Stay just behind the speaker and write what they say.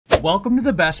Welcome to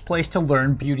the best place to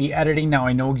learn beauty editing. Now,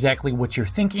 I know exactly what you're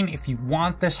thinking. If you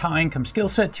want this high income skill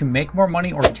set to make more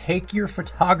money or take your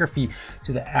photography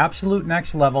to the absolute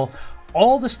next level,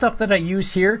 all the stuff that I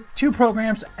use here, 2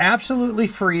 programs, absolutely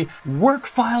free, work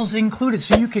files included,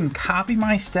 so you can copy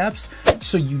my steps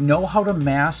so you know how to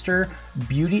master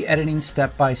beauty editing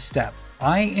step by step.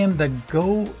 I am the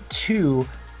go-to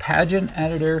pageant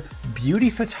editor, beauty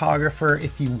photographer.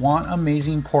 If you want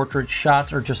amazing portrait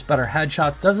shots or just better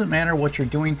headshots, doesn't matter what you're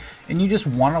doing, and you just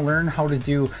want to learn how to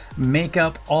do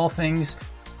makeup, all things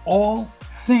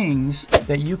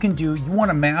that you can do. You want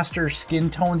to master skin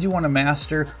tones, you want to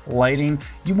master lighting,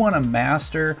 you want to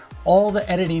master all the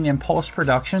editing and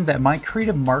post-production that my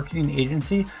creative marketing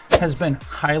agency has been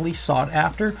highly sought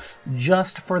after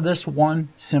just for this one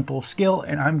simple skill,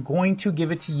 and I'm going to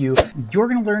give it to you. You're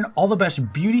going to learn all the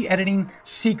best beauty editing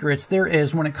secrets there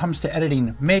is when it comes to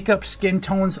editing makeup, skin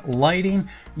tones, lighting,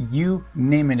 you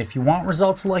name it. If you want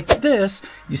results like this,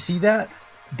 you see that?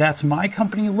 That's my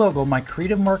company logo, my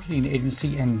creative marketing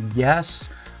agency, and yes,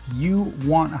 you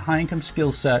want a high income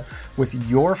skill set with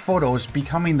your photos,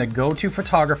 becoming the go-to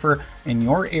photographer in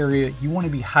your area. You want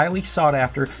to be highly sought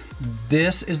after.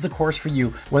 This is the course for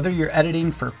you. Whether you're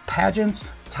editing for pageants,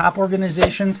 top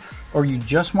organizations, or you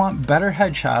just want better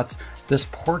headshots, this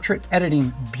portrait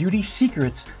editing beauty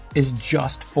secrets is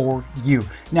just for you.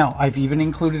 Now, I've even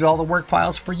included all the work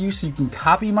files for you so you can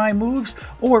copy my moves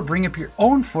or bring up your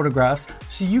own photographs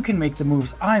so you can make the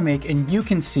moves I make, and you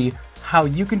can see how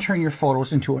you can turn your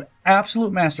photos into an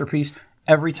absolute masterpiece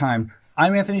every time.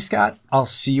 I'm Anthony Scott. I'll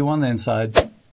see you on the inside.